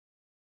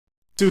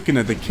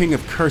Sukuna, the king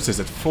of curses,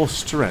 at full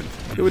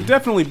strength. It would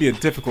definitely be a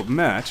difficult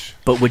match.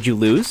 But would you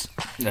lose?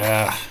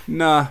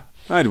 Nah,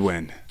 I'd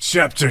win.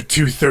 Chapter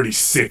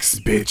 236,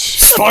 bitch.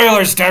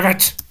 Spoilers, damn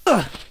it!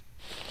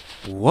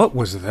 What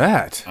was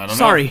that? I don't know.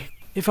 Sorry,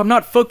 if I'm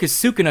not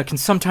focused, Sukuna can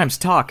sometimes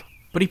talk,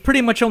 but he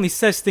pretty much only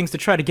says things to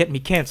try to get me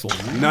canceled.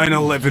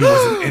 9/11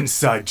 was an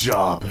inside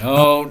job.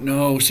 Oh,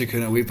 no,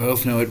 Sukuna, we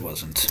both know it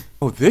wasn't.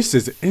 Oh, this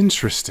is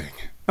interesting.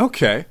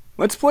 Okay,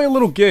 let's play a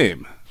little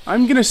game.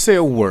 I'm gonna say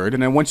a word,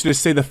 and I want you to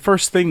say the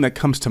first thing that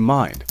comes to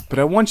mind. But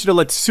I want you to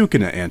let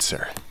Sukuna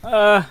answer.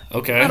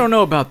 Okay. I don't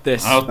know about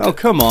this. Oh,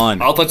 come on.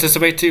 I'll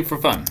participate too for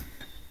fun.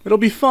 It'll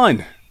be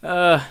fun.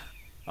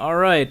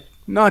 Alright.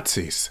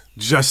 Nazis.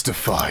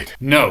 Justified.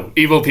 No,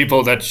 evil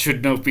people that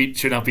should not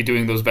be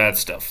doing those bad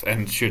stuff,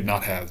 and should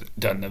not have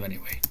done them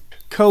anyway.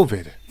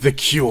 COVID. The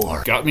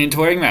cure. Got me into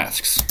wearing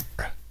masks.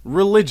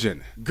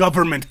 Religion.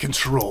 Government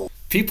control.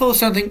 People,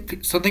 something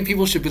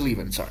people should believe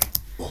in, sorry.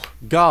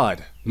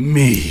 God.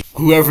 Me.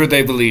 Whoever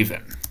they believe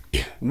in.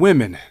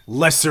 Women.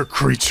 Lesser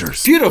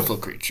creatures. Beautiful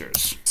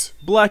creatures.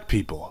 Black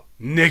people.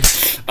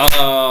 Niggas.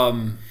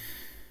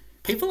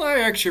 People I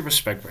actually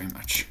respect very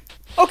much.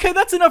 Okay,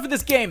 that's enough of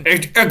this game.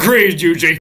 Agreed, Yuji.